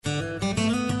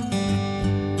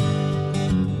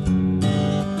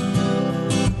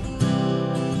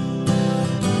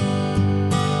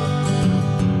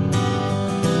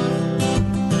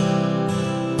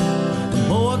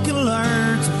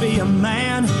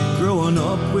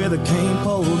with a cane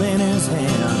pole in his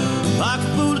hand. Pocket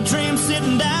full of dreams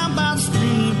sitting down by the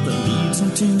stream that leads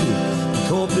him to the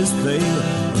Corpus Bay.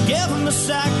 Give him a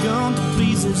shotgun to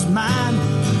please his mind.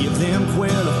 Give them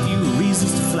quail a few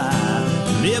reasons to fly.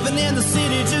 Living in the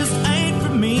city just ain't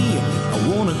for me. I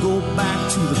wanna go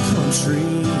back to the country.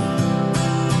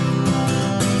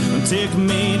 Take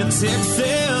me to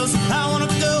Texas. I wanna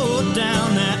go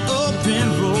down that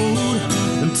open road.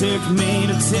 And take me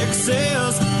to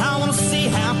Texas. I wanna see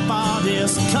how far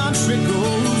this country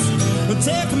goes. And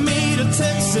take me to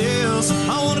Texas.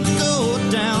 I wanna go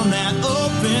down that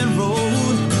open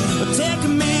road. And take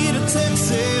me to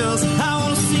Texas. I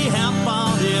wanna see how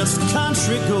far this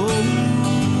country goes.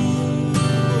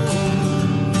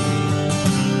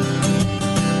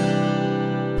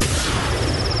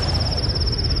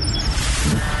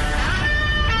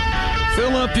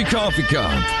 Fill up your coffee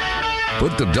cup,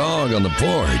 put the dog on the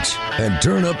porch, and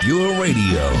turn up your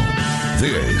radio.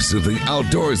 This is the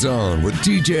Outdoor Zone with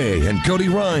TJ and Cody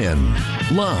Ryan,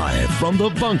 live from the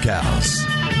Bunkhouse.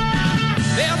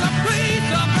 There's a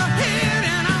place up ahead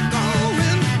and I'm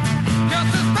going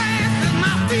just as fast as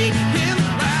my feet can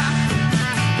fly.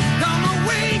 Come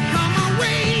away,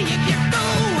 you get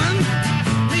going.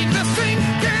 Leave the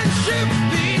sinking ship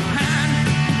behind.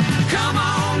 Come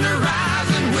on the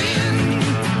rising wind.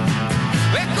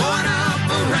 We're going up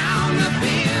around the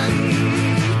bend.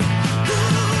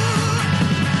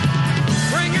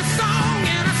 Bring a song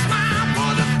and a smile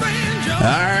for the stranger. All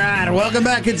right, welcome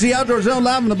back. It's the Outdoor Zone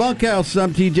live in the Bunkhouse.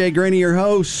 I'm TJ Graney, your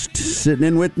host. Sitting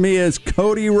in with me is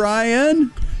Cody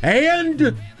Ryan.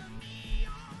 And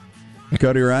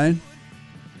Cody Ryan.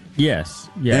 Yes.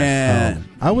 And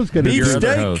I was going to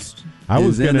Beefsteak. I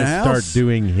was is in going to the start house.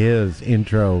 doing his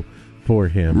intro for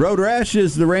him. Road Rash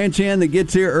is the ranch hand that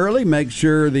gets here early. Make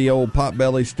sure the old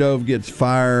potbelly stove gets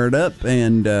fired up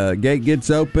and gate gets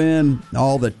open,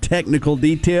 all the technical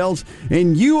details.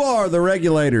 And you are the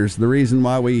regulators, the reason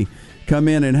why we come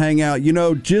in and hang out. You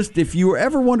know, just if you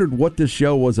ever wondered what this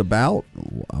show was about,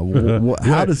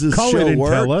 how does this Call show it and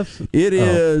work? tell us.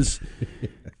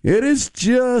 It is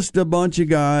just a bunch of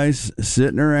guys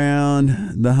sitting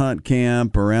around the hunt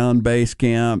camp, around base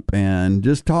camp, and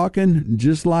just talking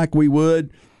just like we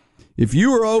would. If you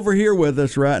were over here with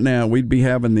us right now, we'd be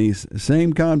having these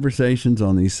same conversations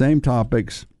on these same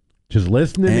topics. Just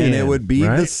listening and in, it would be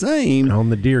right? the same. On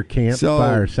the deer camp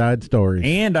fireside stories.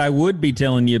 And I would be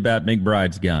telling you about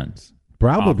McBride's guns.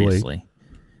 Probably. Obviously.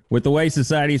 With the way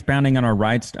society is pounding on our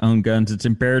rights to own guns, it's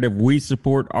imperative we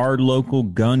support our local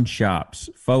gun shops.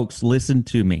 Folks, listen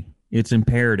to me. It's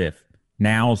imperative.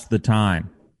 Now's the time.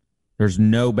 There's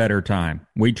no better time.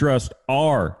 We trust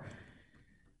our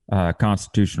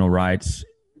constitutional rights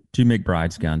to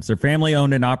McBride's Guns. They're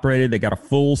family-owned and operated. They got a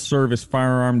full-service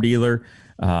firearm dealer.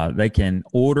 They can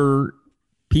order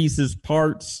pieces,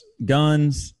 parts,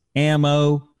 guns,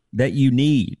 ammo that you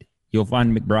need. You'll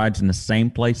find McBride's in the same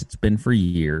place it's been for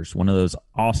years. One of those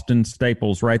Austin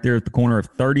staples right there at the corner of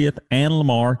 30th and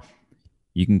Lamar.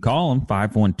 You can call them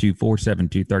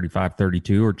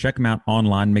 512-472-3532 or check them out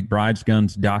online,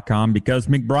 McBridesGuns.com, because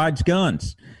McBride's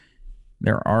Guns,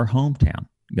 they're our hometown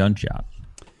gun shop.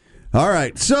 All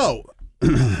right, so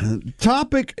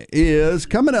topic is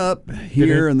coming up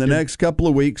here in the next couple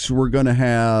of weeks. We're going to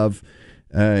have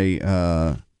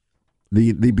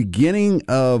the beginning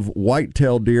of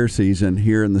whitetail deer season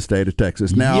here in the state of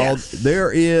Texas. Now, there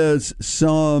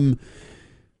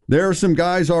are some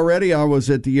guys already. I was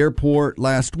at the airport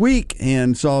last week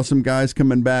and saw some guys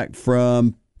coming back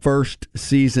from first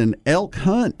season elk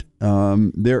hunt.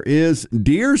 There is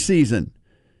deer season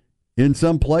in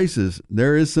some places.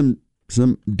 There is some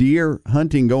deer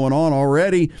hunting going on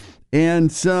already and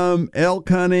some elk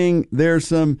hunting. There's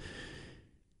some.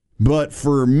 But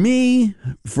for me,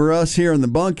 for us here in the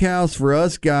bunkhouse, for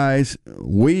us guys,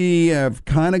 we have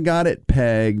kind of got it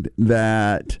pegged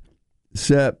that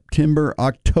October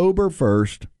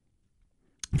 1st,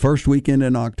 first weekend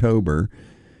in October.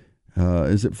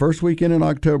 Is it first weekend in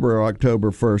October or October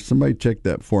 1st? Somebody check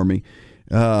that for me.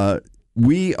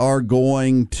 We are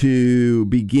going to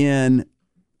begin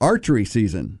archery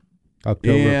season.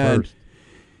 October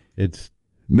 1st.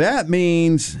 That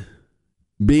means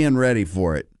being ready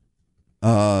for it.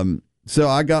 So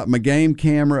I got my game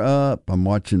camera up. I'm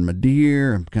watching my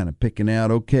deer. I'm kind of picking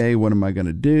out, okay, what am I going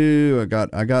to do? I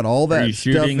got all that Are you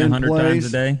stuff shooting in 100 place. times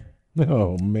a day?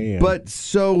 Oh, man. But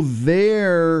so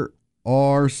there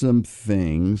are some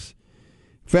things.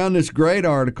 Found this great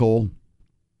article.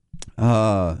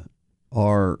 Our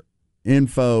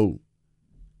info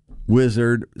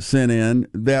wizard sent in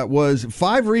that was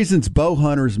 5 reasons bow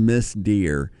hunters miss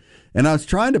deer. And I was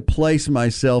trying to place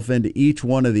myself into each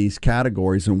one of these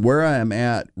categories and where I am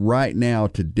at right now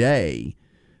today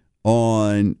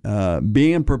on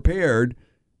being prepared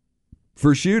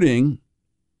for shooting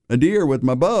a deer with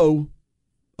my bow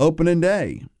opening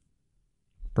day.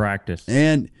 Practice.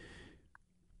 And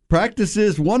practice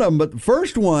is one of them. But the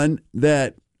first one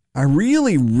that I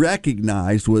really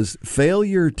recognized was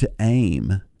failure to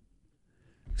aim.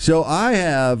 So I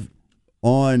have,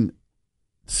 on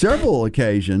several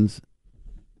occasions,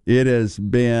 it has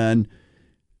been,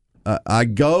 I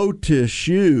go to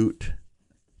shoot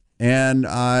and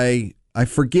I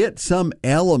forget some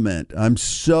element. I'm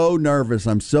so nervous.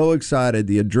 I'm so excited.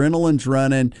 The adrenaline's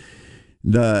running.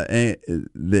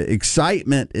 The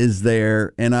excitement is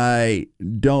there, and I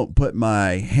don't put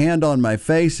my hand on my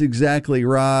face exactly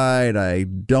right. I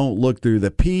don't look through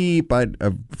the peep.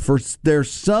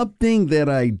 There's something that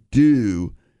I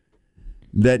do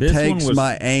that takes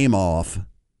my aim off.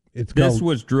 This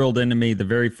was drilled into me the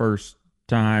very first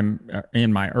time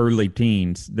in my early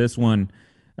teens. This one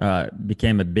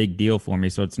became a big deal for me,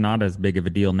 so it's not as big of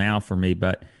a deal now for me.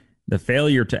 But the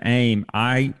failure to aim,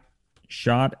 I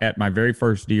shot at my very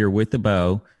first deer with the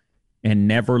bow and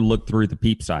never looked through the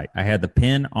peep sight. I had the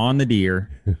pin on the deer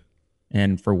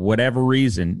and for whatever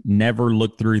reason, never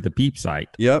looked through the peep sight.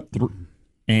 Yep.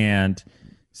 And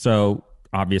so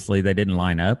obviously they didn't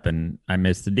line up and I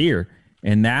missed the deer.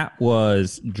 And that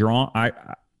was drawn.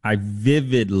 I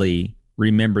vividly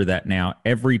remember that now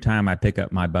every time I pick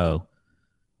up my bow.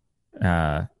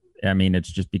 I mean,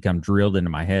 it's just become drilled into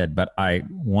my head, but I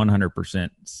 100%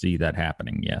 see that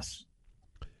happening. Yes.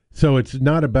 So it's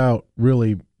not about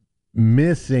really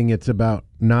missing. It's about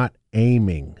not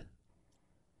aiming.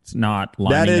 It's not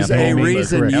lining up. That is a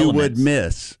reason you elements. would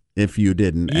miss if you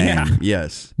didn't aim.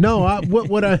 Yes. No,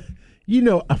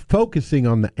 focusing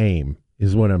on the aim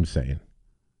is what I'm saying.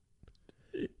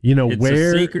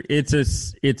 It's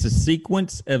a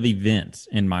sequence of events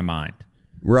in my mind.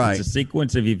 Right. It's a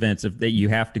sequence of events that you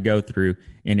have to go through,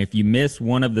 and if you miss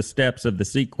one of the steps of the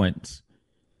sequence,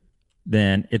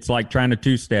 then it's like trying to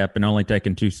two-step and only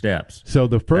taking 2 steps. So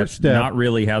the first step, not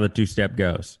really how the 2-step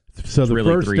goes. So the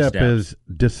first step is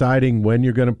deciding when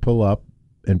you're going to pull up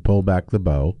and pull back the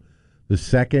bow. The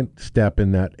second step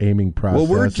in that aiming process. Well,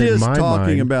 we're just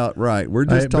talking mind, about right. We're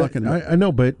just talking. I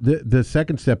know, but the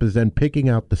second step is then picking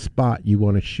out the spot you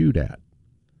want to shoot at.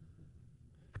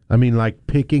 I mean, like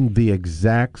picking the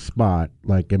exact spot.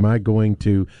 Like, am I going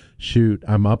to shoot?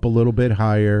 I'm up a little bit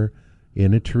higher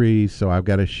in a tree, so I've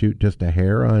got to shoot just a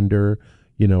hair under,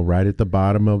 right at the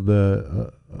bottom of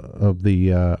the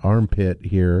armpit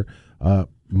here.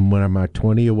 When I'm at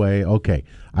 20 away, okay,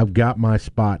 I've got my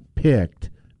spot picked.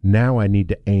 Now I need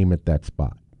to aim at that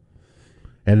spot,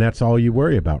 and that's all you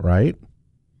worry about, right?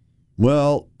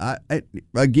 Well,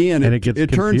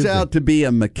 it turns out to be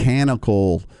a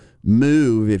mechanical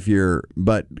move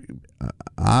but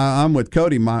I'm with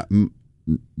Cody.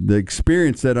 The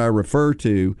experience that I refer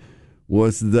to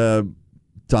was the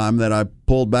time that I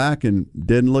pulled back and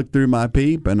didn't look through my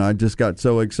peep, and I just got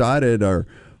so excited, or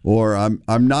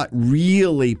I'm not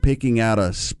really picking out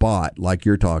a spot like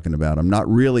you're talking about. I'm not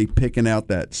really picking out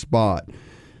that spot.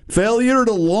 Failure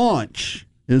to launch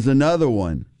is another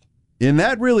one. And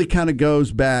that really kind of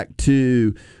goes back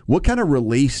to what kind of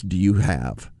release do you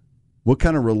have? What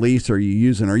kind of release are you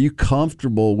using? Are you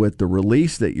comfortable with the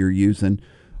release that you're using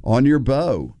on your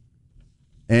bow?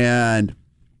 And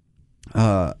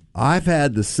I've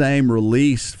had the same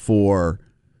release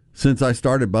since I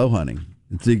started bow hunting.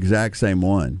 It's the exact same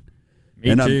one.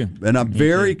 Me too. I'm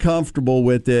very comfortable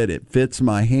with it. It fits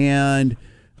my hand.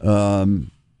 But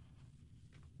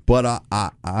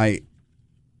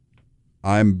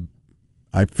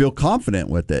I feel confident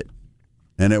with it,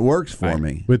 and it works for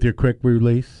me. With your quick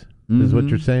release is what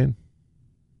you're saying?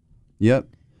 Yep.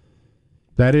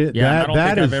 That is. Yeah, I don't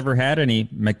think I've ever had any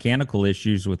mechanical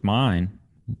issues with mine.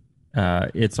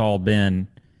 It's all been,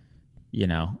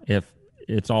 if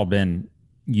it's all been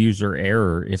user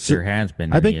error, if there has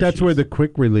been. I think that's where the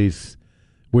quick release,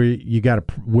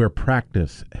 where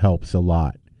practice helps a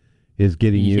lot, is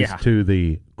getting used to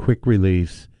the quick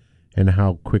release and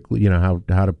how quickly, how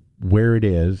to where it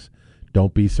is.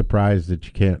 Don't be surprised that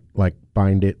you can't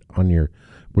find it on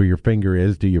where your finger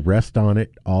is. Do you rest on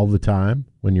it all the time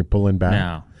when you're pulling back?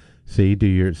 No. See,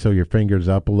 so your finger's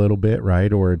up a little bit,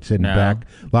 right? Or it's in back.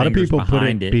 A lot of people put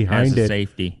it behind it,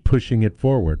 safety, pushing it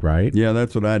forward, right? Yeah,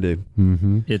 that's what I do.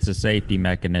 Mm-hmm. It's a safety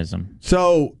mechanism.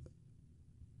 So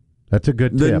that's a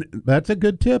good tip. That's a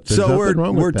good tip. There's so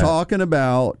we're talking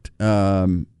about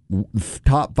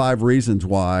top 5 reasons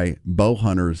why bow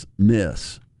hunters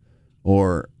miss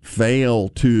or fail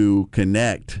to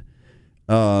connect.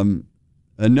 And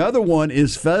Another one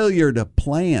is failure to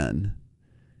plan.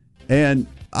 And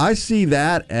I see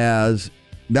that as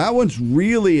that one's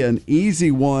really an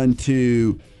easy one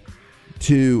to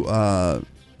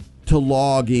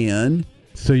log in.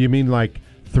 So you mean like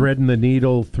threading the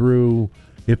needle through,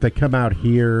 if they come out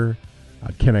here,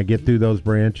 can I get through those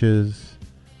branches?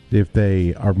 If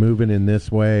they are moving in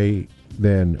this way,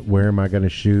 then where am I going to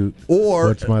shoot? Or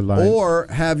what's my line? Or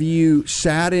have you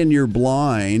sat in your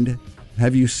blind?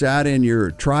 Have you sat in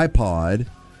your tripod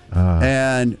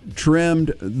and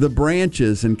trimmed the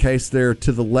branches in case they're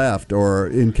to the left, or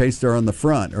in case they're on the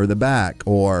front or the back?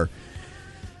 Or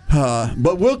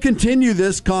but we'll continue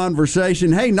this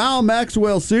conversation. Hey, Nile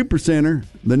Maxwell Supercenter,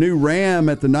 the new Ram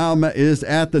at the is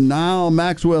at the Nile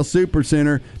Maxwell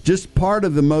Supercenter, just part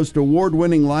of the most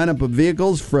award-winning lineup of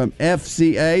vehicles from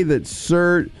FCA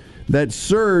that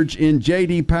surge in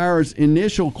J.D. Power's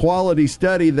initial quality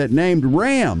study that named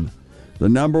Ram the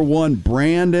 #1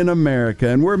 brand in America.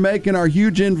 And we're making our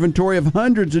huge inventory of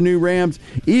hundreds of new Rams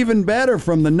even better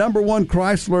from the #1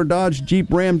 Chrysler Dodge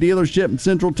Jeep Ram dealership in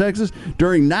Central Texas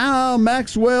during Nile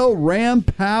Maxwell Ram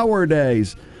Power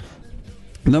Days.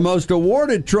 The most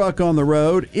awarded truck on the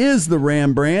road is the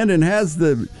Ram brand and has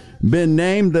been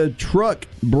named the truck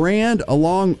brand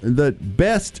the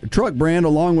best truck brand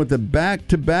along with the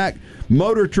back-to-back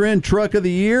Motor Trend Truck of the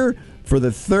Year for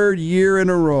the 3rd year in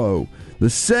a row. The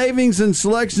savings and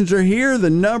selections are here. The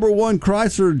 #1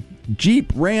 Chrysler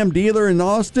Jeep Ram dealer in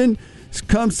Austin.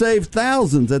 Come save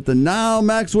thousands at the Nile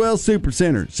Maxwell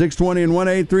Supercenter, 620 and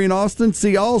 183 in Austin.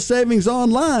 See all savings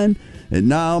online at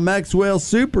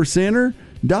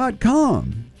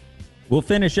NileMaxwellSupercenter.com. We'll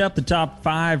finish up the top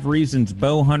 5 reasons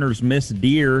bow hunters miss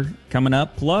deer coming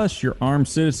up, plus your Armed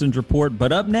Citizens Report.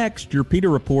 But up next, your PETA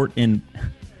Report in...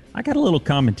 I got a little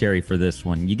commentary for this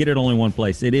one. You get it only one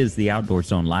place. It is the Outdoor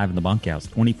Zone, live in the Bunkhouse,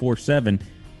 24/7,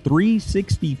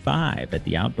 365 at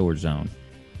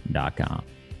theoutdoorzone.com.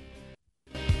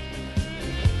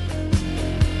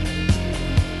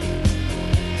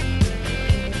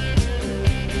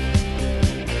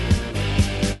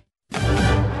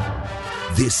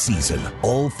 This season,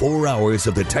 all 4 hours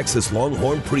of the Texas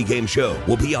Longhorn pregame show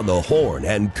will be on the Horn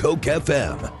and Coke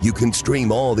FM. You can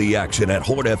stream all the action at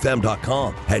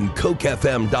hornfm.com and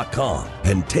cokefm.com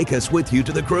and take us with you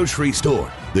to the grocery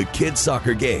store, the kids'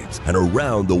 soccer games, and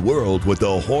around the world with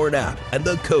the Horn app and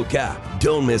the Coke app.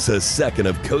 Don't miss a second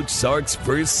of Coach Sark's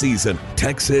first season,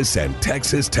 Texas and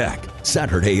Texas Tech,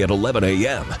 Saturday at 11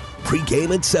 a.m.,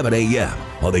 pregame at 7 a.m.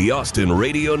 on the Austin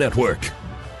Radio Network.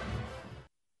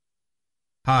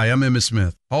 Hi, I'm Emmitt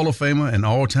Smith, Hall of Famer and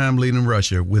all-time leading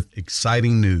rusher with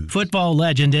exciting news. Football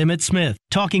legend Emmitt Smith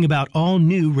talking about all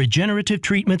new regenerative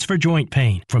treatments for joint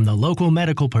pain from the local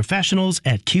medical professionals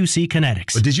at QC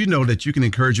Kinetics. But did you know that you can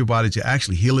encourage your body to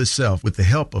actually heal itself with the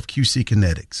help of QC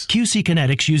Kinetics? QC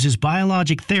Kinetics uses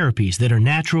biologic therapies that are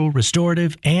natural,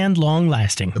 restorative, and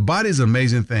long-lasting. The body is an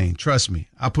amazing thing. Trust me,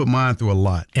 I put mine through a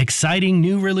lot. Exciting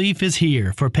new relief is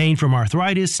here for pain from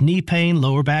arthritis, knee pain,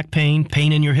 lower back pain,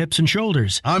 pain in your hips and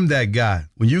shoulders. I'm that guy.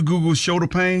 When you Google shoulder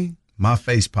pain, my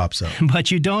face pops up.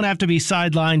 But you don't have to be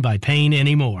sidelined by pain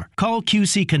anymore. Call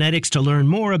QC Kinetics to learn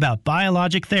more about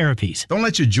biologic therapies. Don't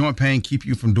let your joint pain keep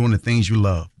you from doing the things you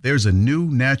love. There's a new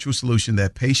natural solution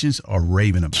that patients are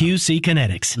raving about. QC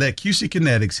Kinetics. Let QC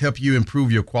Kinetics help you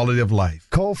improve your quality of life.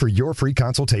 Call for your free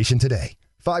consultation today.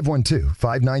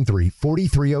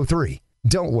 512-593-4303.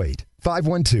 Don't wait.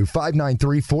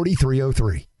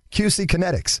 512-593-4303. QC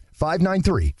Kinetics,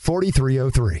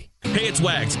 593-4303. Hey, it's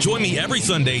Wags. Join me every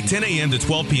Sunday, 10 a.m. to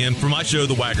 12 p.m. for my show,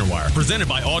 The Wagner Wire, presented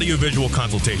by Audiovisual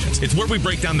Consultations. It's where we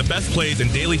break down the best plays in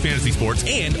daily fantasy sports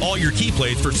and all your key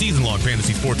plays for season-long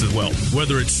fantasy sports as well.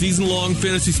 Whether it's season-long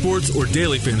fantasy sports or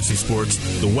daily fantasy sports,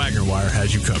 The Wagner Wire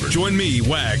has you covered. Join me,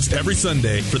 Wags, every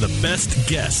Sunday for the best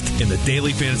guest in the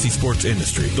daily fantasy sports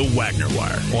industry, The Wagner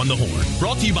Wire, on the Horn.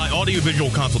 Brought to you by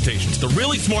Audiovisual Consultations, the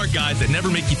really smart guys that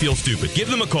never make you feel stupid. Give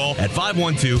them a call at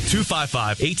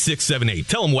 512-255-8678.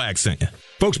 Tell them Wags sent you.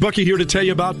 Folks, Bucky here to tell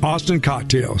you about Austin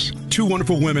Cocktails. 2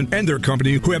 wonderful women and their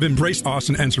company who have embraced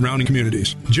Austin and surrounding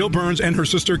communities. Jill Burns and her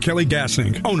sister Kelly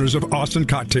Gassing, owners of Austin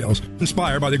Cocktails,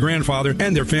 inspired by their grandfather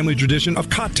and their family tradition of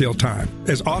cocktail time.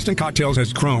 As Austin Cocktails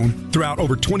has grown throughout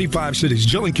over 25 cities,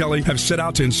 Jill and Kelly have set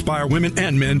out to inspire women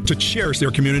and men to cherish their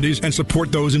communities and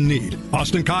support those in need.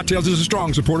 Austin Cocktails is a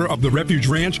strong supporter of the Refuge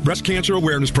Ranch, breast cancer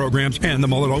awareness programs, and the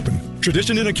Mullet Open.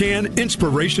 Tradition in a can,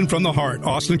 inspiration from the heart.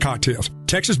 Austin Cocktails,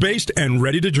 Texas-based and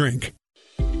ready to drink.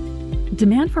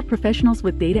 Demand for professionals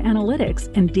with data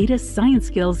analytics and data science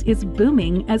skills is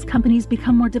booming as companies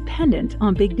become more dependent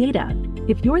on big data.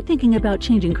 If you're thinking about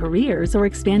changing careers or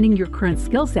expanding your current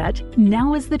skill set,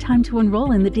 now is the time to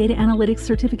enroll in the Data Analytics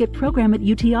Certificate Program at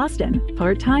UT Austin.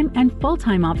 Part-time and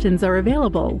full-time options are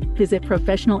available. Visit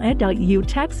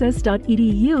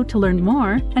professionaled.utexas.edu to learn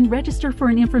more and register for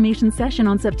an information session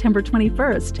on September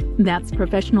 21st. That's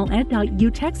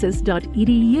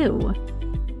professionaled.utexas.edu.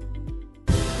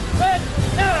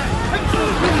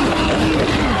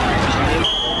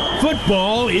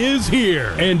 Football is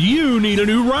here, and you need a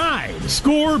new ride.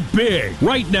 Score big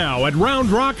right now at Round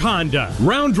Rock Honda,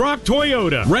 Round Rock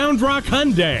Toyota, Round Rock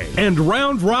Hyundai, and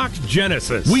Round Rock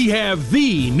Genesis. We have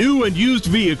the new and used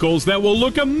vehicles that will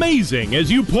look amazing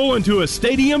as you pull into a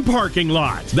stadium parking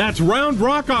lot. That's Round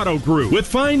Rock Auto Group with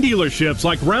fine dealerships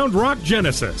like Round Rock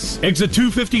Genesis, Exit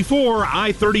 254,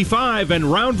 I-35, and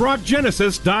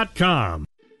RoundRockGenesis.com.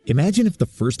 Imagine if the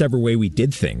first ever way we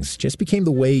did things just became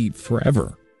the way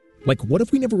forever. Like, what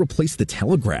if we never replaced the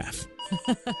telegraph?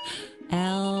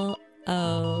 LOL.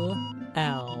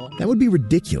 That would be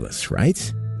ridiculous,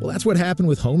 right? Well, that's what happened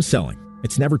with home selling.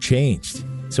 It's never changed.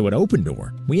 So at Open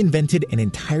Door, we invented an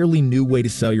entirely new way to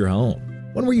sell your home.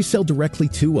 One where you sell directly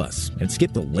to us and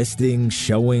skip the listings,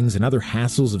 showings, and other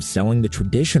hassles of selling the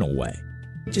traditional way.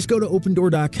 Just go to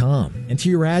opendoor.com, enter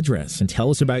your address, and tell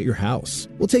us about your house.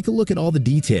 We'll take a look at all the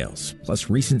details,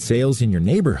 plus recent sales in your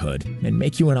neighborhood, and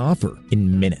make you an offer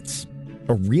in minutes.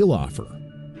 A real offer.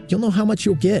 You'll know how much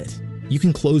you'll get. You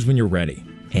can close when you're ready,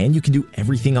 and you can do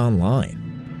everything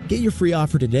online. Get your free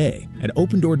offer today at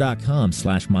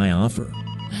opendoor.com/myoffer.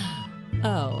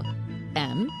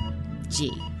 OMG.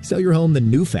 Sell your home the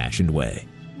new-fashioned way.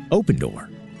 Open Door.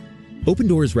 Open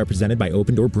Door is represented by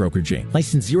Open Door Brokerage Inc.,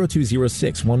 license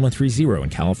 0206-1130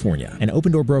 in California, and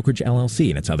Open Door Brokerage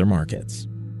LLC in its other markets.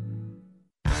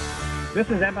 This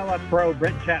is MLS Pro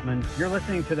Brent Chapman. You're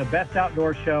listening to the best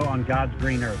outdoor show on God's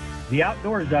green earth, The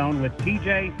Outdoor Zone with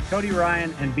TJ, Cody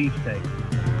Ryan, and Beefsteak.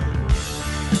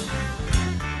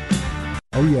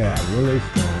 Oh, yeah, really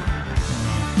strong.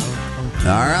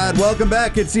 All right, welcome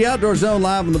back. It's the Outdoor Zone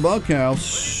live in the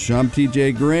Bunkhouse. I'm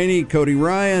TJ Graney, Cody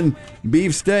Ryan,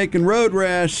 Beefsteak, and Road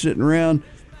Rash sitting around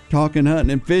talking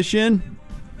hunting and fishing.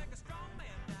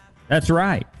 That's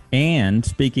right. And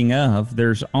speaking of,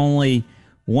 there's only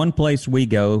one place we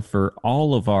go for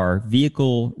all of our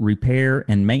vehicle repair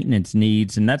and maintenance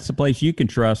needs, and that's the place you can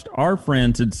trust, our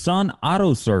friends at Sun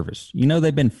Auto Service. You know,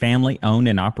 they've been family owned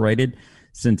and operated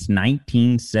since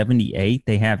 1978.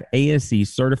 They have ASE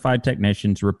certified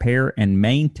technicians repair and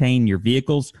maintain your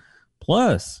vehicles.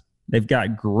 Plus, they've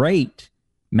got great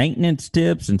maintenance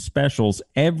tips and specials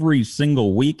every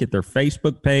single week at their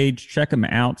Facebook page. Check them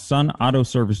out,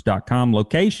 sunautoservice.com.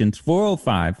 Locations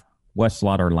 405 West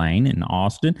Slaughter Lane in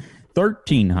Austin,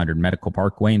 1300 Medical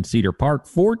Parkway in Cedar Park,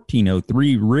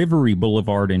 1403 Rivery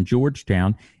Boulevard in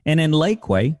Georgetown, and in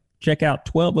Lakeway, check out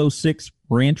 1206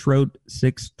 Ranch Road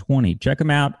 620. Check them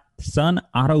out,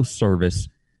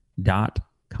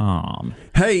 sunautoservice.com.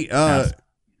 Hey,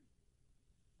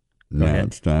 now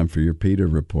it's time for your PETA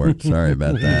report. Sorry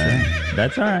about that.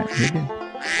 That's all right.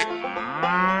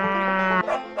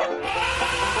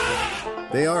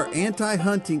 They are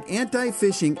anti-hunting,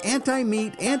 anti-fishing,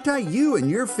 anti-meat, anti-you and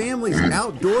your family's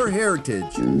outdoor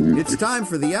heritage. It's time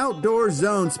for the Outdoor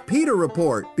Zone's PETA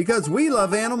report, because we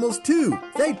love animals too.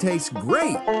 They taste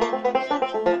great.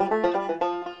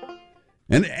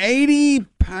 An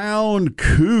 80-pound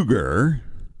cougar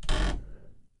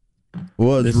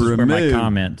was this removed. Is where my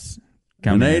comments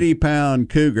come An in. 80-pound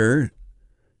cougar,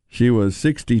 she was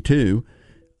 62,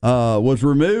 was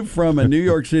removed from a New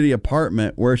York City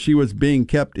apartment where she was being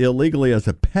kept illegally as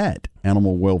a pet,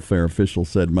 animal welfare officials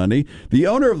said Monday. The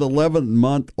owner of the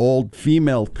 11-month-old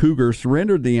female cougar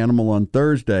surrendered the animal on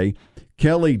Thursday.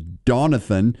 Kelly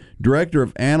Donathan, director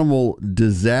of animal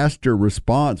disaster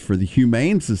response for the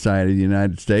Humane Society of the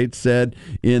United States, said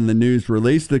in the news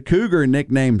release the cougar,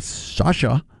 nicknamed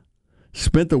Sasha,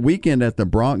 spent the weekend at the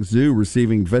Bronx Zoo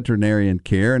receiving veterinarian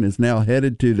care and is now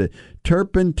headed to the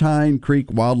Turpentine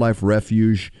Creek Wildlife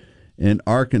Refuge in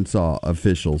Arkansas,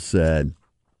 officials said.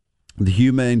 The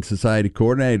Humane Society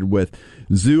coordinated with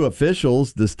zoo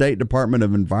officials, the State Department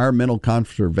of Environmental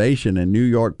Conservation, and New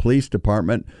York Police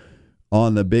Department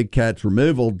on the big cat's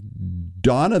removal.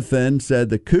 Donathan said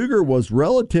the cougar was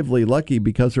relatively lucky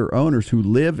because her owners, who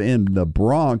live in the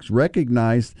Bronx,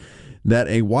 recognized that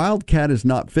a wild cat is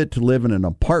not fit to live in an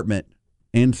apartment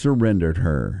and surrendered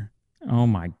her. Oh,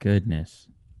 my goodness.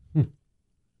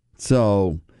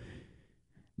 So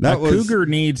cougar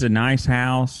needs a nice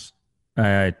house,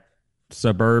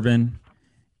 suburban,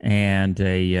 and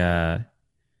a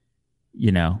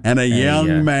and a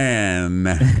young man.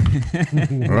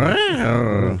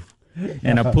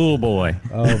 And a pool boy.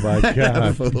 Oh my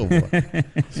God!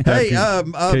 Hey, shout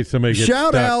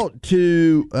stuck. out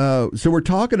to. So we're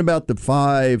talking about the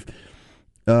 5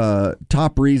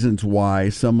 top reasons why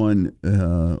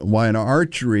why an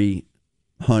archery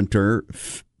hunter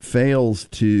fails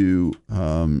to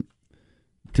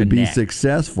be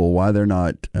successful. Why they're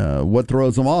not. What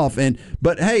throws them off.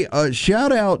 But hey,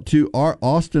 shout out to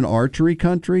Austin Archery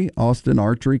Country,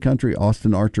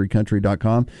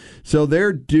 AustinArcheryCountry.com. So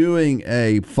they're doing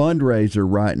a fundraiser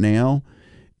right now,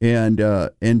 and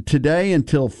today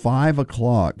until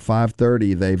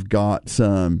 5:30, they've got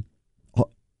some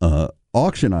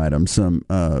auction items, some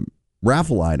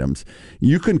raffle items.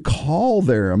 You can call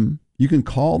them. You can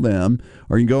call them,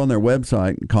 or you can go on their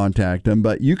website and contact them.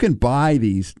 But you can buy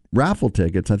these raffle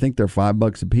tickets. I think they're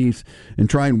 $5 a piece, and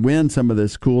try and win some of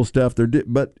this cool stuff.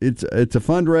 But it's a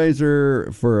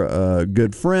fundraiser for a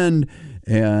good friend,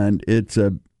 and it's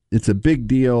a big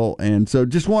deal. And so,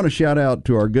 just want to shout out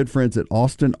to our good friends at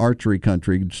Austin Archery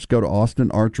Country. Just go to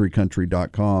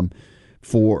AustinArcheryCountry.com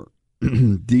for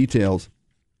details.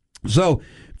 So,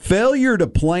 failure to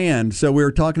plan. So we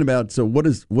were talking about, so what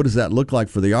does that look like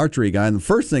for the archery guy? And the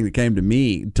first thing that came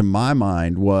to my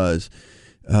mind was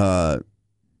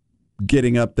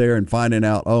getting up there and finding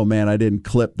out, oh man, I didn't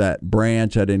clip that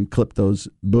branch. I didn't clip those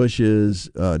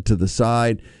bushes to the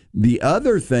side. The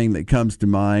other thing that comes to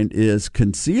mind is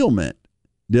concealment.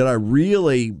 Did I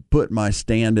really put my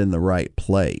stand in the right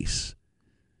place?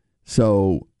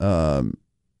 So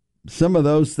some of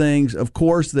those things, of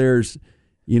course, there's,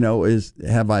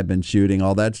 have I been shooting,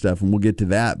 all that stuff, and we'll get to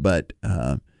that. But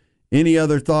any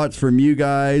other thoughts from you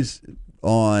guys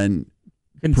on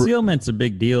concealment's a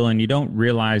big deal, and you don't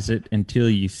realize it until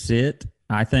you sit.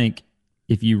 I think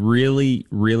if you really,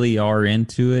 really are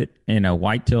into it in a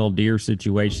whitetail deer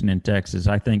situation in Texas,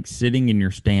 I think sitting in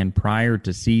your stand prior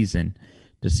to season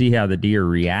to see how the deer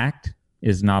react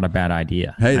is not a bad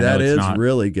idea. Hey, that is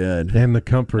really good. And the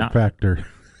comfort factor.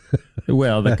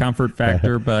 Well, the comfort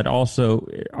factor, but also,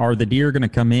 are the deer going to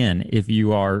come in if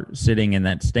you are sitting in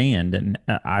that stand? And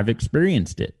I've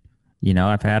experienced it.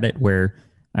 I've had it where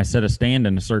I set a stand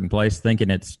in a certain place thinking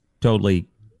it's totally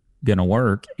going to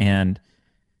work, and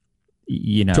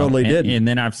totally didn't. And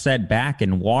then I've sat back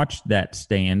and watched that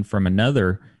stand from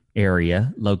another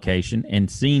location,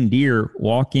 and seen deer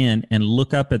walk in and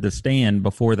look up at the stand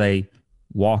before they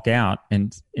walk out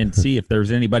and see if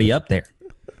there's anybody up there.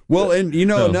 Well, and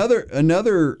another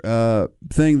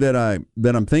thing that I'm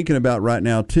thinking about right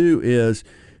now too is,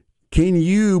 can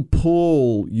you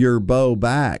pull your bow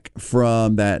back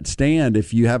from that stand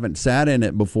if you haven't sat in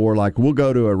it before? Like, we'll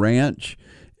go to a ranch,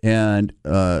 and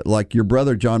like your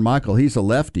brother John Michael, he's a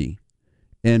lefty,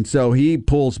 and so he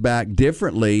pulls back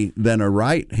differently than a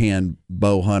right-hand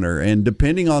bow hunter. And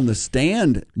depending on the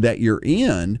stand that you're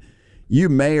in, you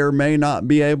may or may not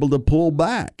be able to pull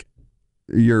back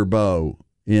your bow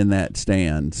in that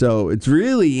stand. So it's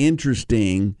really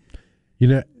interesting,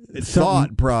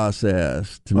 thought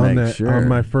process to make sure. On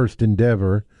my first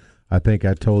endeavor, I think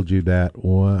I told you that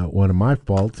one of my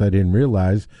faults I didn't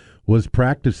realize was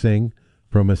practicing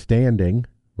from a standing,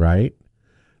 right?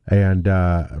 And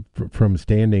from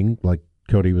standing, like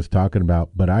Cody was talking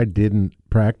about, but I didn't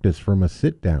practice from a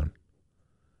sit down.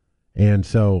 And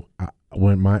so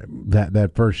when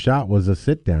that first shot was a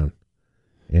sit down,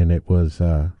 and it was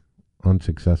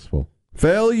unsuccessful.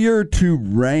 Failure to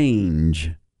range.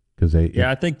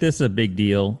 I think this is a big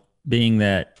deal, being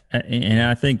that, and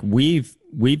I think we've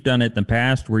done it in the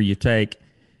past where you take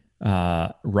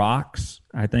rocks.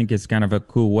 I think it's kind of a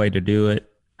cool way to do it.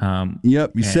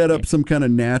 Yep, you set up some kind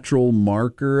of natural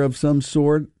marker of some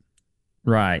sort.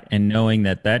 Right, and knowing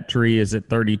that tree is at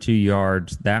 32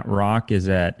 yards, that rock is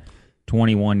at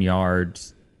 21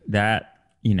 yards, that,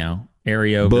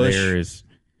 area over there is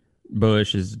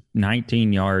bush is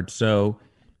 19 yards. So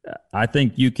I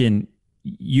think you can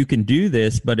do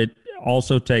this, but it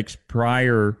also takes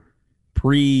practice,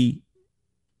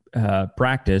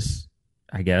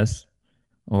 I guess,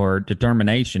 or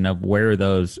determination of where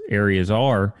those areas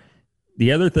are.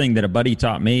 The other thing that a buddy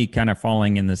taught me, kind of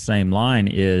falling in the same line,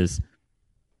 is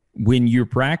when you're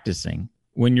practicing,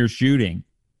 when you're shooting,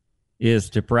 is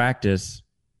to practice.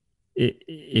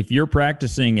 If you're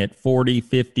practicing at 40,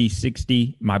 50,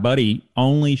 60, my buddy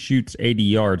only shoots 80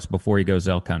 yards before he goes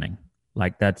elk hunting.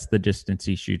 Like, that's the distance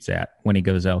he shoots at when he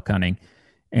goes elk hunting.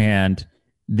 And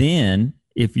then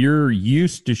if you're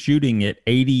used to shooting at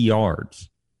 80 yards,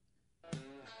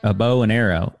 a bow and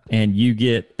arrow, and you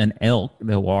get an elk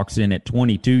that walks in at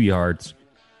 22 yards,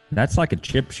 that's like a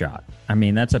chip shot. I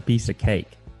mean, that's a piece of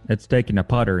cake. It's taking a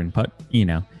putter and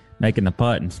making the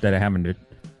putt instead of having to,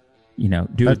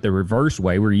 do it the reverse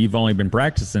way where you've only been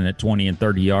practicing at 20 and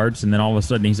 30 yards, and then all of a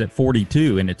sudden he's at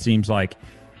 42, and it seems like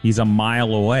he's a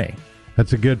mile away.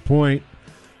 That's a good point.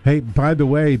 Hey, by the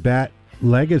way, that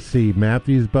Legacy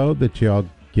Matthews bow that y'all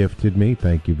gifted me,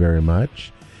 thank you very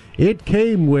much. It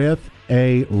came with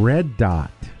a red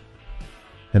dot,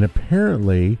 and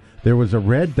apparently there was a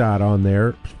red dot on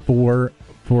there for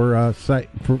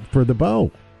the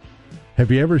bow. Have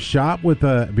you ever shot with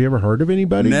have you ever heard of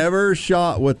anybody? Never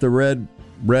shot with the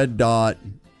red dot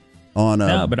on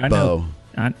a bow.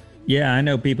 I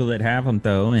know people that have them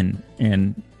though,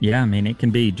 and yeah, I mean it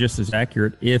can be just as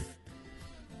accurate if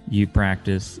you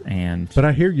practice. But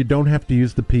I hear you don't have to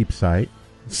use the peep sight.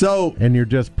 And you're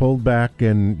just pulled back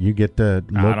and you get to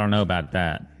look. I don't know about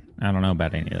that. I don't know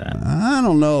about any of that. I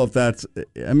don't know if that's.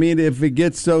 I mean, if it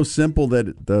gets so simple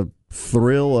that the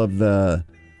thrill of the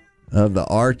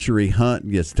archery hunt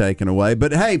gets taken away.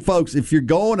 But hey, folks, if you're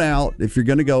going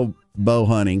to go bow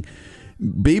hunting,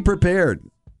 be prepared.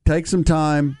 Take some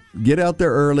time. Get out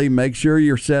there early. Make sure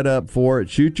you're set up for it.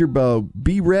 Shoot your bow.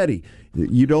 Be ready.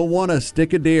 You don't want to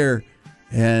stick a deer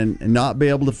and not be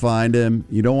able to find him.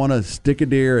 You don't want to stick a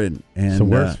deer and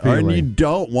you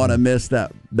don't want to miss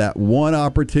that one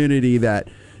opportunity, that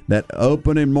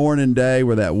opening morning day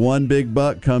where that one big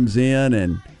buck comes in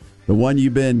and the one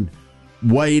you've been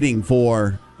waiting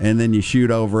for, and then you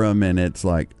shoot over him and it's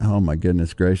like, oh my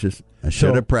goodness gracious, I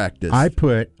should have practiced. I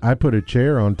put a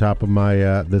chair on top of my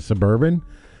the Suburban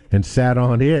and sat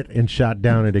on it and shot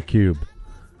down at a cube.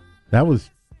 That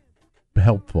was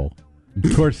helpful.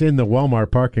 Of course, in the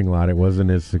Walmart parking lot, it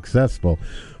wasn't as successful.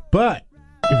 But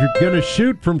if you're going to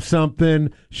shoot from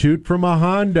something, shoot from a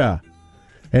Honda.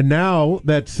 And now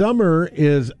that summer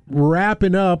is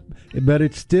wrapping up, but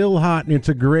it's still hot, and it's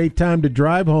a great time to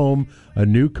drive home a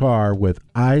new car with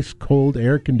ice-cold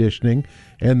air conditioning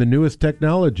and the newest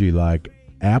technology like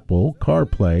Apple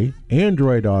CarPlay,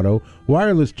 Android Auto,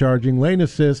 wireless charging, lane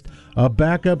assist, a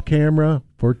backup camera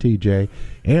for TJ,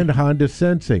 and Honda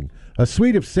Sensing. A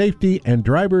suite of safety and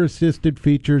driver-assisted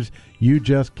features you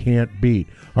just can't beat.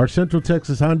 Our Central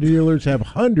Texas Honda dealers have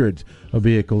hundreds of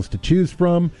vehicles to choose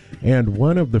from, and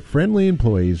one of the friendly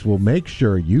employees will make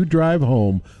sure you drive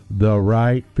home the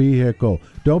right vehicle.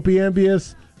 Don't be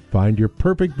envious. Find your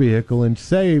perfect vehicle and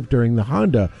save during the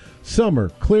Honda Summer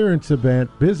Clearance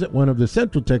Event. Visit one of the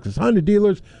Central Texas Honda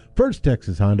dealers, First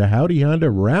Texas Honda, Howdy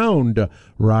Honda, Round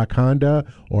Rock Honda,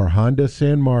 or Honda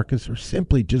San Marcos, or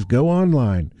simply just go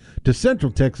online to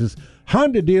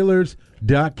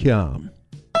CentralTexasHondaDealers.com.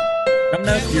 Coming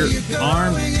up, your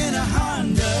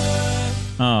armed.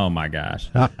 Oh my gosh!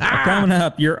 Coming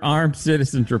up, your Armed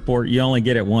Citizens Report. You only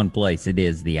get it one place. It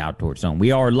is the Outdoor Zone.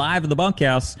 We are live at the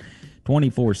Bunkhouse,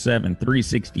 24/7,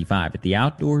 365 at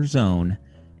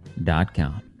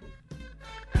theoutdoorzone.com.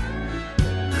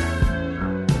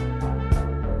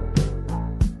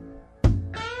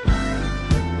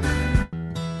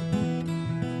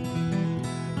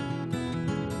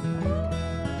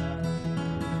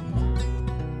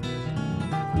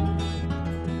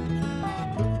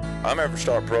 I'm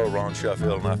EverStar Pro Ron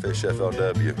Sheffield, and I fish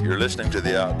FLW. You're listening to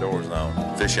the Outdoor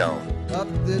Zone. Fish on. Up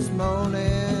this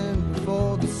morning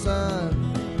before the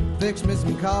sun, fixed me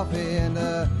some coffee and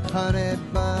a honey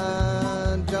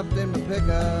bun. Jumped in my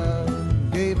pickup,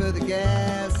 gave her the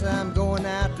gas. I'm going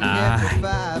out to get the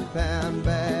 5-pound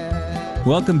bag.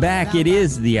 Welcome back. It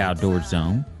is the Outdoor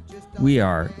Zone. We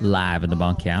are live in the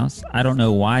bunkhouse. I don't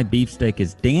know why Beefsteak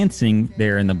is dancing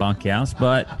there in the bunkhouse,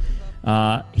 but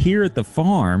here at the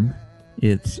farm,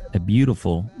 it's a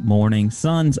beautiful morning.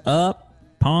 Sun's up,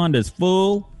 pond is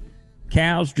full,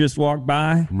 cows just walked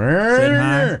by, said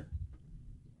hi.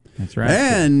 That's right.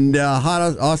 And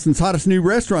Austin's hottest new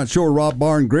restaurant, Shore Raw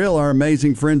Bar and Grill. Our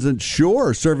amazing friends at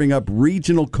Shore, serving up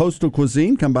regional coastal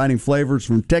cuisine, combining flavors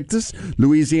from Texas,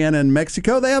 Louisiana, and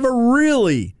Mexico. They have a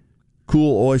really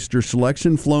cool oyster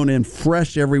selection, flown in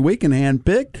fresh every week and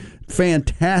hand-picked.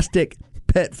 Fantastic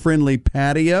pet-friendly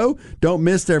patio. Don't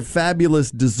miss their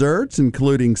fabulous desserts,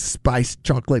 including spiced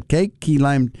chocolate cake, key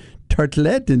lime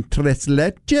tartelette, and tres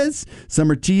leches,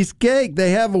 summer cheesecake.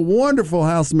 They have a wonderful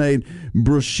house-made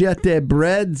bruschetta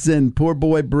breads and poor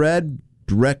boy bread,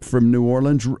 direct from New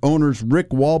Orleans. Owners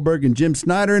Rick Wahlberg and Jim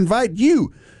Snyder invite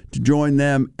you to join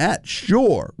them at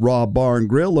Shore Raw Bar and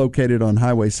Grill, located on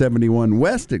Highway 71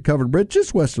 West at Covered Bridge,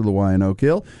 just west of the Wyandotte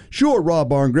Hill. Shore Raw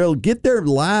Bar and Grill. Get their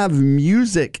live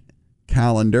music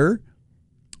calendar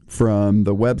from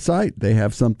the website. They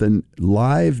have something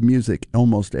live music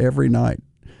almost every night.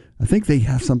 I think they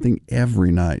have something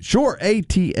every night.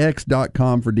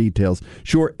 ShoreATX.com for details.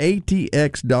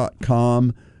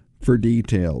 ShoreATX.com for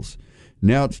details.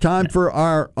 Now it's time for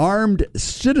our Armed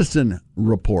Citizen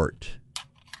Report.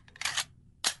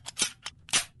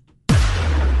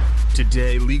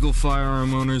 Today, legal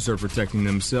firearm owners are protecting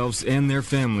themselves and their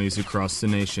families across the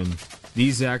nation.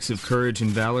 These acts of courage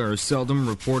and valor are seldom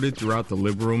reported throughout the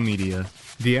liberal media.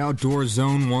 The Outdoor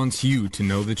Zone wants you to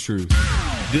know the truth.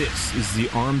 This is the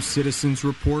Armed Citizens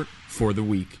Report for the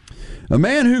week. A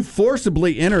man who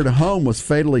forcibly entered a home was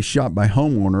fatally shot by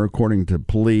homeowner, according to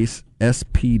police.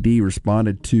 SPD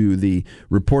responded to the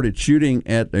reported shooting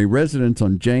at a residence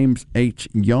on James H.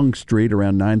 Young Street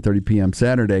around 9:30 p.m.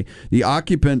 Saturday. The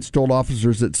occupants told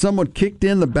officers that someone kicked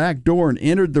in the back door and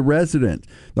entered the residence.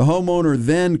 The homeowner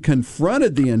then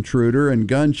confronted the intruder and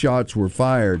gunshots were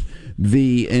fired.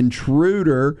 The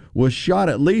intruder was shot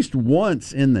at least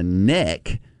once in the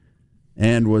neck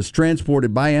and was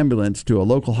transported by ambulance to a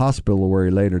local hospital where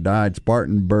he later died.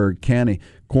 Spartanburg County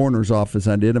Coroner's Office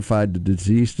identified the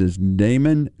deceased as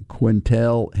Damon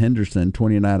Quintel Henderson,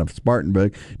 29, of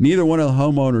Spartanburg. Neither one of the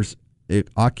homeowners'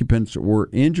 occupants were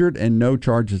injured, and no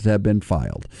charges have been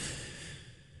filed.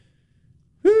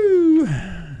 Whew.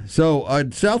 So,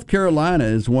 South Carolina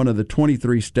is one of the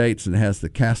 23 states that has the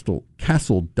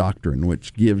Castle Doctrine,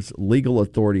 which gives legal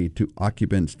authority to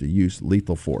occupants to use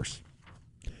lethal force.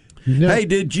 No. Hey,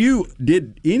 did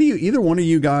either one of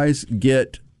you guys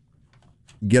get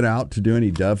out to do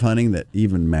any dove hunting that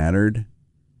even mattered?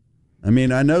 I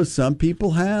mean, I know some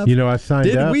people have. You know, I signed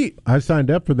up. I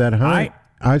signed up for that hunt.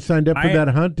 I signed up for that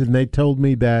hunt, and they told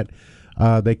me that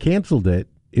they canceled it.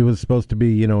 It was supposed to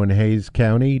be, in Hayes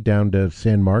County down to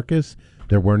San Marcos.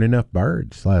 There weren't enough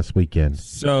birds last weekend.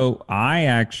 So I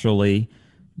actually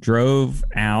drove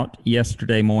out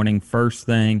yesterday morning, first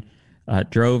thing,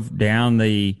 drove down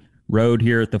the road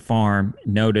here at the farm,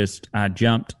 noticed I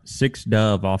jumped 6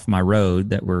 dove off my road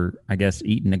that were, I guess,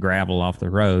 eating the gravel off the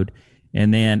road.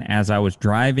 And then as I was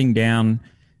driving down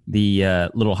the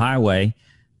little highway,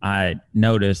 I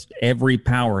noticed every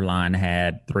power line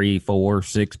had 3, 4,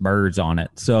 6 birds on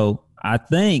it. So I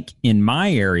think in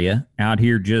my area out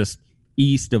here just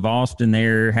east of Austin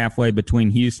there, halfway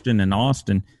between Houston and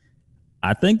Austin,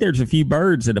 I think there's a few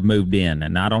birds that have moved in.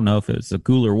 And I don't know if it's the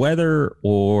cooler weather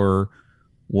or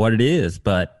what it is,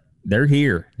 but they're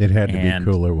here. It had to be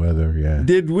cooler weather, yeah.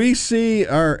 Did we see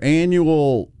our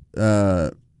annual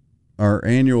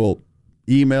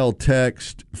email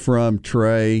text from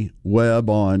Trey Webb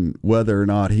on whether or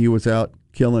not he was out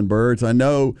killing birds? I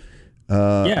know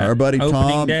our buddy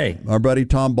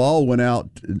Tom Ball went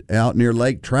out near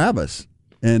Lake Travis,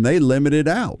 and they limited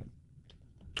out.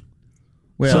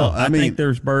 Well, so, I think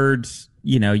there's birds.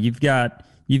 You've got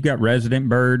resident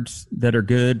birds that are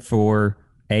good for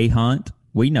a hunt.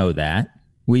 We know that.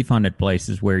 We've hunted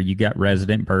places where you got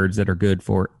resident birds that are good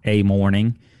for a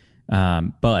morning.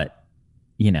 But,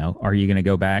 are you going to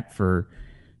go back for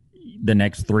the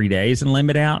next 3 days and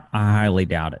limit out? I highly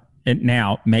doubt it. And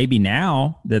maybe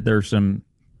now that there's some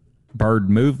bird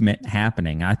movement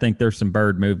happening. I think there's some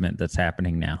bird movement that's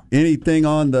happening now. Anything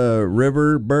on the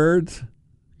river birds?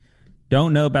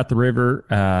 Don't know about the river.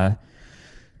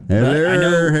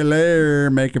 Hello,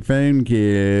 make a phone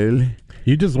call.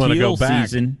 You just want to go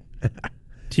back.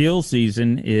 Teal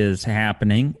season is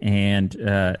happening and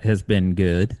has been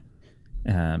good.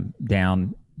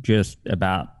 Down just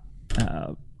about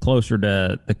closer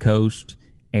to the coast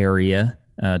area.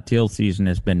 Teal season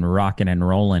has been rocking and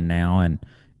rolling now,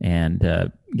 and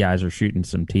guys are shooting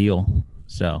some teal.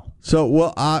 So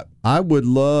well, I would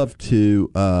love to.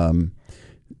 And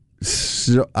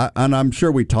I'm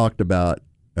sure we talked about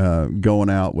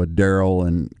going out with Daryl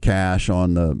and Cash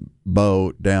on the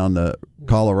boat down the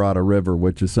Colorado River,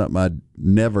 which is something I'd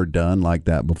never done like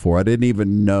that before. I didn't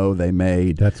even know they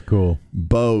made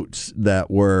boats that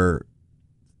were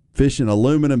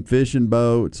aluminum fishing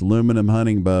boats, aluminum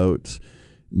hunting boats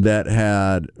that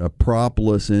had a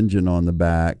propless engine on the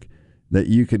back that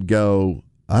you could go.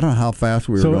 I don't know how fast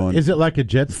we were going. Is it like a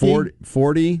jet ski?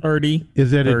 40? 30.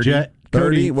 Is it 30. A jet?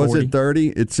 30? Was it 30?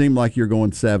 It seemed like you're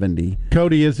going 70.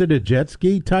 Cody, is it a jet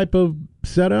ski type of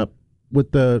setup?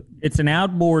 It's an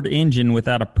outboard engine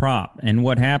without a prop, and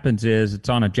what happens is it's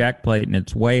on a jack plate and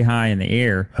it's way high in the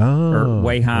air or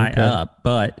way high up.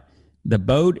 But the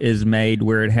boat is made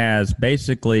where it has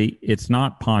basically, it's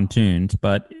not pontoons,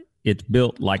 but it's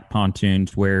built like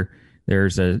pontoons where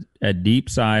there's a deep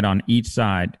side on each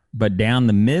side, but down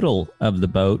the middle of the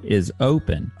boat is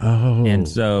open. Oh, and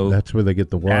so that's where they get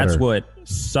the water. That's what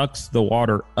sucks the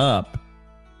water up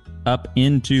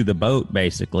into the boat,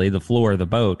 basically the floor of the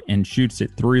boat, and shoots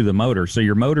it through the motor. So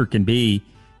your motor can be,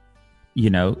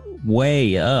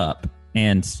 way up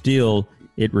and still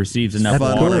it receives enough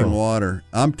water.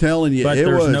 I'm telling you, but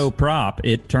there's no prop.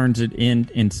 It turns it in.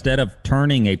 Instead of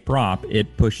turning a prop,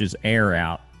 it pushes air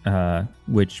out,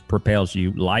 which propels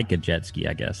you like a jet ski,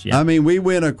 I guess. Yeah. I mean, we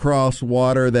went across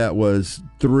water that was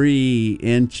 3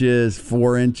 inches,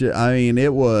 4 inches. I mean,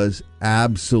 it was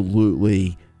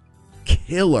absolutely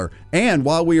killer. And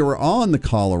while we were on the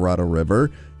Colorado River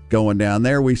going down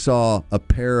there, we saw a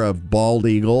pair of bald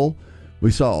eagle. We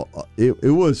saw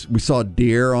we saw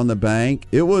deer on the bank.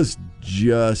 It was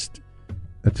just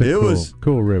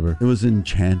cool river. It was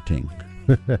enchanting.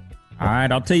 All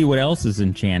right, I'll tell you what else is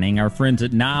enchanting. Our friends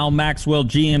at Nile Maxwell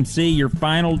GMC, your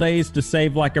final days to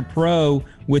save like a pro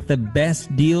with the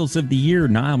best deals of the year.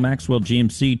 Nile Maxwell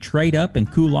GMC, trade up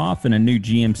and cool off in a new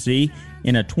GMC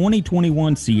in a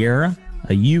 2021 Sierra,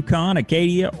 a Yukon,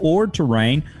 Acadia, or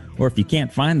Terrain. Or if you can't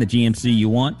find the GMC you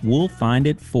want, we'll find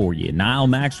it for you.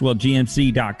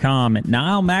 NileMaxwellGMC.com at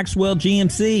Nile Maxwell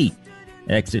GMC.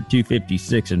 Exit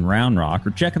 256 in Round Rock.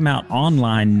 Or check them out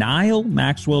online,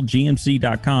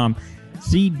 NileMaxwellGMC.com.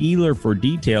 See dealer for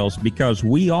details because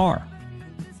we are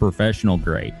professional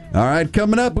grade. All right,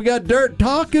 coming up, we got Dirt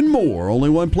Talk and more. Only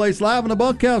one place live in the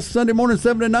Bunkhouse, Sunday morning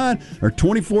 7 to 9 or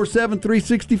 24/7,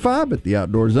 365 at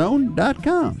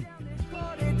theoutdoorzone.com.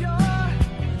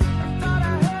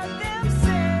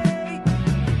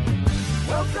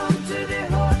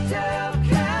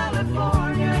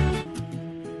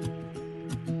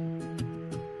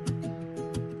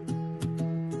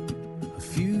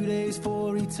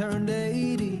 Before he turned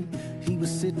 80, he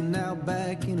was sitting out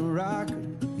back in a rocker.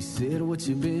 He said, "What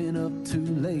you been up to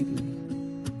lately?"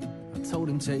 I told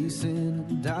him chasing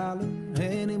a dollar,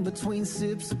 and in between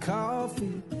sips of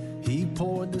coffee, he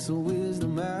poured this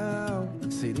wisdom out.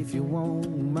 Said, "If you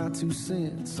want my 2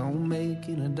 cents on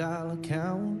making a dollar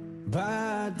count,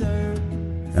 buy dirt."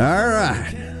 All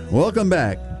right, welcome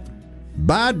back.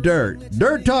 Buy Dirt.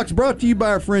 Dirt Talk's brought to you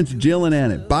by our friends Jill and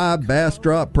Ann at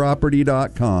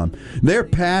BuyBastropProperty.com. Their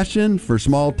passion for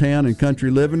small town and country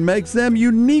living makes them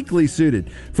uniquely suited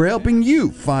for helping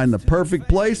you find the perfect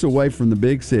place away from the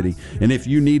big city. And if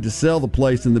you need to sell the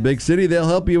place in the big city, they'll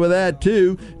help you with that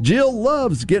too. Jill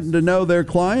loves getting to know their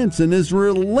clients and is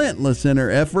relentless in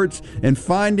her efforts in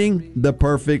finding the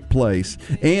perfect place.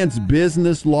 Ann's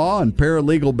business law and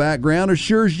paralegal background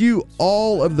assures you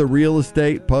all of the real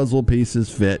estate puzzle pieces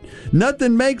fit.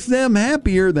 Nothing makes them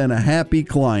happier than a happy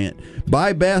client.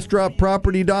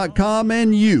 BuyBastropProperty.com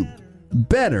and you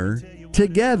better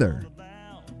together.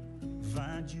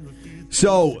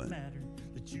 So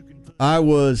I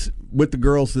was with the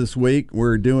girls this week.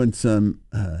 We're doing some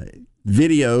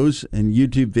videos and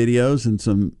YouTube videos and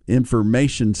some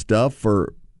information stuff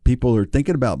for people who are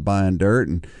thinking about buying dirt,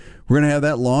 and we're going to have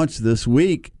that launched this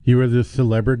week. You were the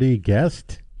celebrity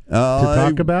guest to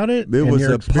talk about it? It was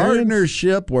a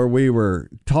partnership where we were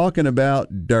talking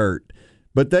about dirt,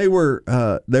 but they were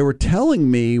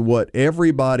telling me what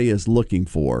everybody is looking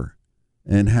for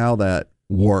and how that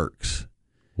works.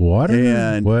 Water?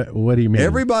 And what do you mean?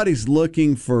 Everybody's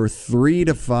looking for 3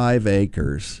 to 5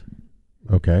 acres.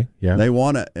 Okay, yeah. They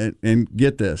want to, and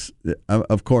get this.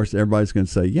 Of course, everybody's going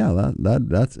to say, "Yeah,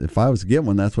 that's if I was to get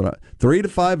one, that's what 3 to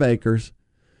 5 acres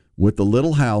with a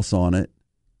little house on it."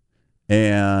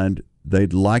 And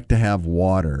they'd like to have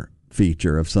water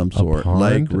feature of some sort,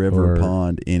 lake, river,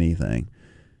 pond, anything.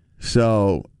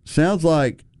 So sounds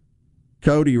like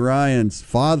Cody Ryan's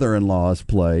father-in-law's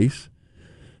place,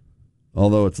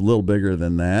 although it's a little bigger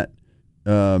than that.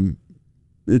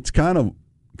 It's kind of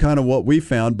what we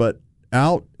found, but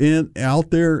out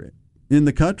there in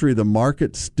the country, the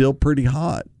market's still pretty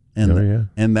hot, and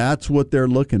and that's what they're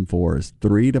looking for is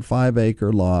 3 to 5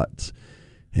 acre lots,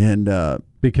 and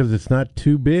because it's not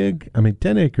too big. I mean,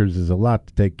 10 acres is a lot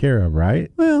to take care of,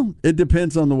 right? Well, it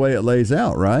depends on the way it lays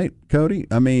out, right, Cody?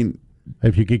 I mean,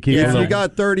 if you could keep if you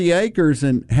got 30 acres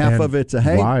and half of it's a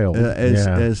hay wild,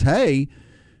 as hay,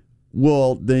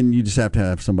 well, then you just have to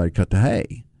have somebody cut the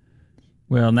hay.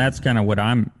 Well, and that's kind of what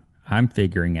I'm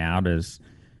figuring out is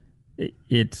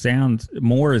it sounds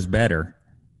more is better,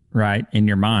 right, in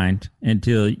your mind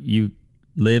until you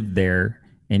live there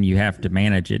and you have to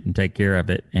manage it and take care of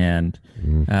it. And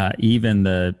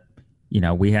even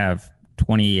we have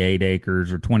 28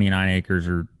 acres or 29 acres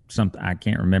or something, I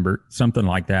can't remember, something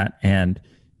like that. And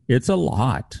it's a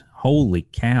lot. Holy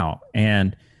cow.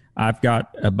 And I've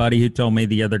got a buddy who told me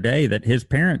the other day that his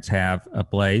parents have a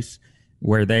place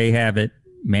where they have it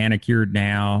manicured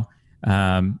now.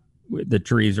 The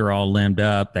trees are all limbed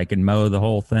up. They can mow the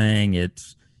whole thing.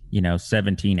 It's,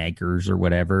 17 acres or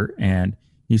whatever. And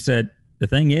he said, the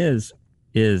thing is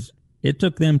it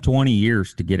took them 20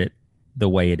 years to get it the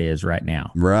way it is right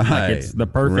now. Right. Like it's the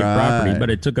perfect property, but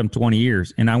it took them 20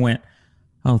 years. And I went,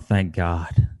 oh, thank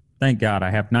God. Thank God I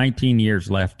have 19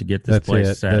 years left to get this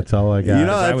place set. That's all I got. You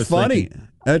know, that's funny.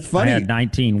 That's funny. I had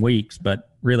 19 weeks, but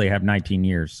really have 19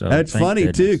 years. So that's funny,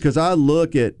 goodness. too, because I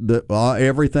look at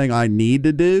everything I need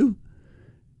to do,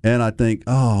 and I think,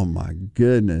 oh, my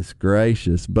goodness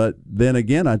gracious. But then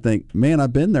again, I think, man,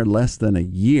 I've been there less than a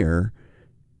year,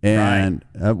 and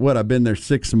I've been there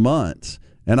 6 months,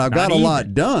 and I've got a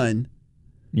lot done.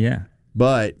 Yeah.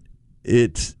 But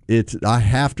it's I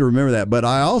have to remember that. But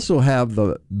I also have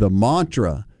the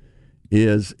mantra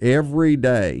is every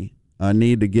day I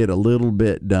need to get a little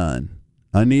bit done.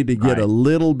 I need to get a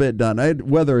little bit done,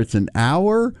 whether it's an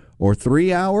hour or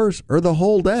 3 hours or the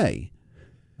whole day.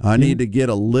 I need to get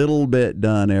a little bit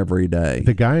done every day.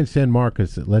 The guy in San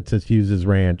Marcos that lets us use his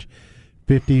ranch,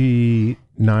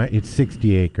 it's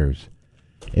 60 acres.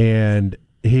 And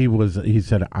he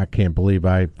said, I can't believe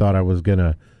I thought I was going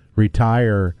to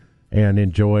retire and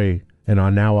enjoy, and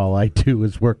now all I do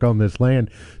is work on this land.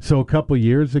 So about a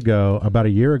year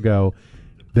ago,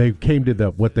 they came to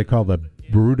what they call the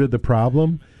root of the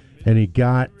problem, and he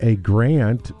got a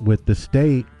grant with the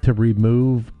state to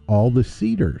remove all the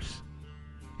cedars.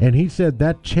 And he said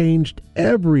that changed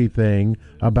everything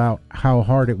about how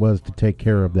hard it was to take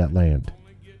care of that land.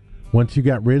 Once you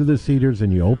got rid of the cedars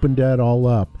and you opened that all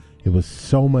up, it was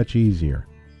so much easier.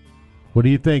 What do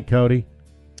you think, Cody?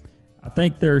 I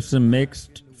think there's some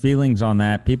mixed feelings on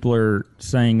that. People are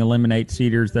saying eliminate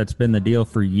cedars. That's been the deal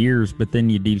for years, but then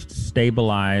you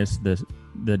destabilize the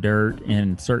dirt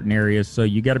in certain areas. So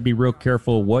you got to be real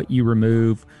careful what you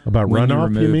remove. About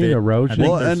runoff, you mean? Erosion? I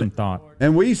think there's some thought.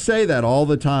 And we say that all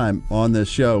the time on this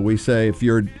show. We say if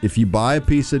you buy a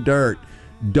piece of dirt,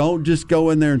 don't just go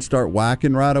in there and start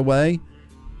whacking right away.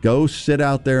 Go sit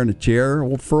out there in a chair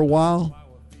for a while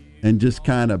and just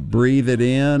kind of breathe it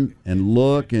in and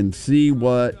look and see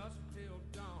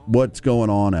what's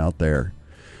going on out there.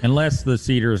 Unless the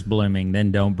cedar is blooming,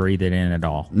 then don't breathe it in at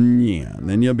all. Yeah,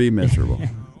 then you'll be miserable.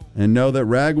 And know that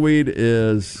ragweed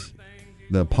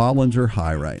the pollens are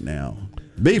high right now.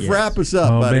 Beef, wrap us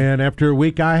up, buddy. Oh, man, after a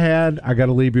week I got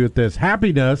to leave you with this.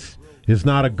 Happiness is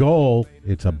not a goal,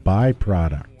 it's a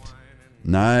byproduct.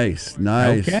 Nice.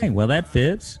 Okay, well, that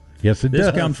fits. Yes, it does.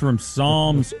 This comes from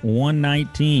Psalms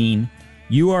 119.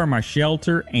 You are my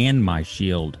shelter and my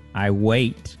shield. I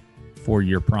wait for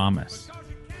your promise.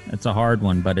 That's a hard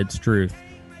one, but it's truth.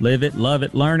 Live it, love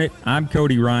it, learn it. I'm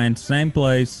Cody Ryan, same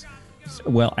place.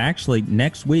 Well, actually,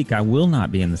 next week I will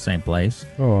not be in the same place,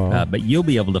 but you'll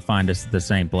be able to find us at the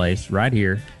same place right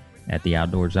here at the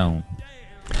Outdoor Zone.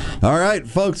 All right,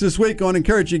 folks, this week I want to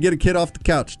encourage you to get a kid off the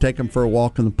couch. Take them for a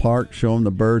walk in the park. Show them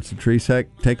the birds, the trees.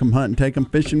 Heck, take them hunting, take them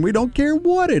fishing. We don't care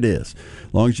what it is.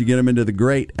 As long as you get them into the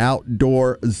great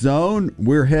outdoor zone.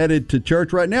 We're headed to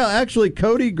church right now. Actually,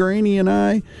 Cody Greeny and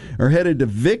I are headed to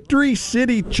Victory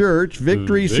City Church.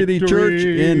 Victory City Church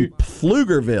in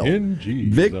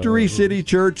Pflugerville. Victory City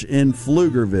Church in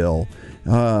Pflugerville.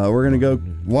 We're going to go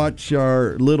watch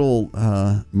our little,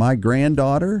 my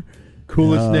granddaughter.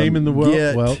 Coolest name in the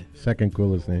world. Second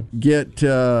coolest name. Get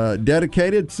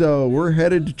dedicated. So we're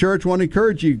headed to church. Want to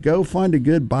encourage you, go find a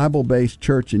good Bible-based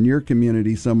church in your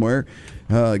community somewhere.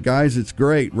 Guys, it's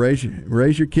great. Raise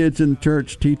your kids in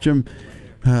church. Teach them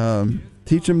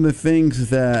the things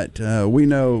that we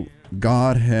know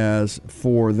God has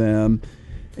for them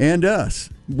and us.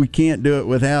 We can't do it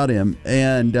without Him.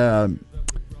 And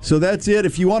so that's it.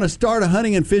 If you want to start a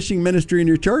hunting and fishing ministry in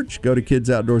your church, go to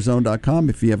kidsoutdoorzone.com.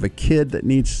 If you have a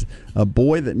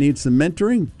boy that needs some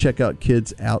mentoring, check out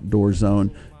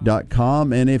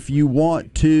kidsoutdoorzone.com. And if you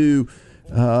want to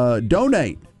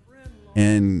donate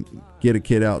and get a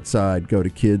kid outside, go to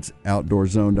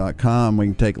kidsoutdoorzone.com. We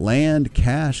can take land,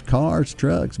 cash, cars,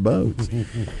 trucks, boats.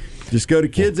 Just go to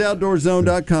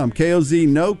kidsoutdoorzone.com. KOZ,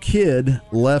 no kid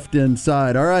left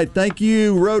inside. All right, thank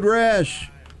you, Road Rash.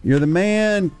 You're the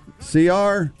man.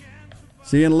 CR.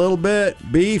 See you in a little bit.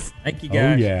 Beef. Thank you,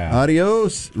 guys. Oh, yeah.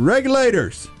 Adios.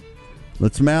 Regulators.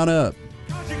 Let's mount up.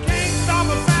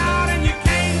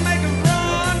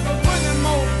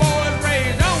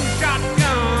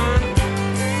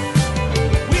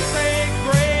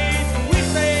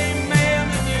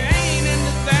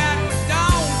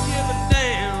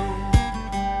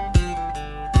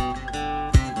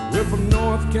 We're from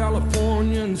North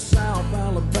California and South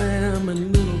Alabama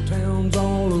and little towns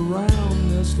all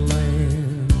around this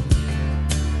land.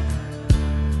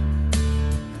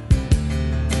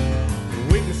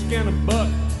 We can skin a buck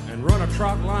and run a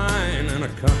trot line, and a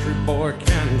country boy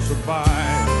can survive.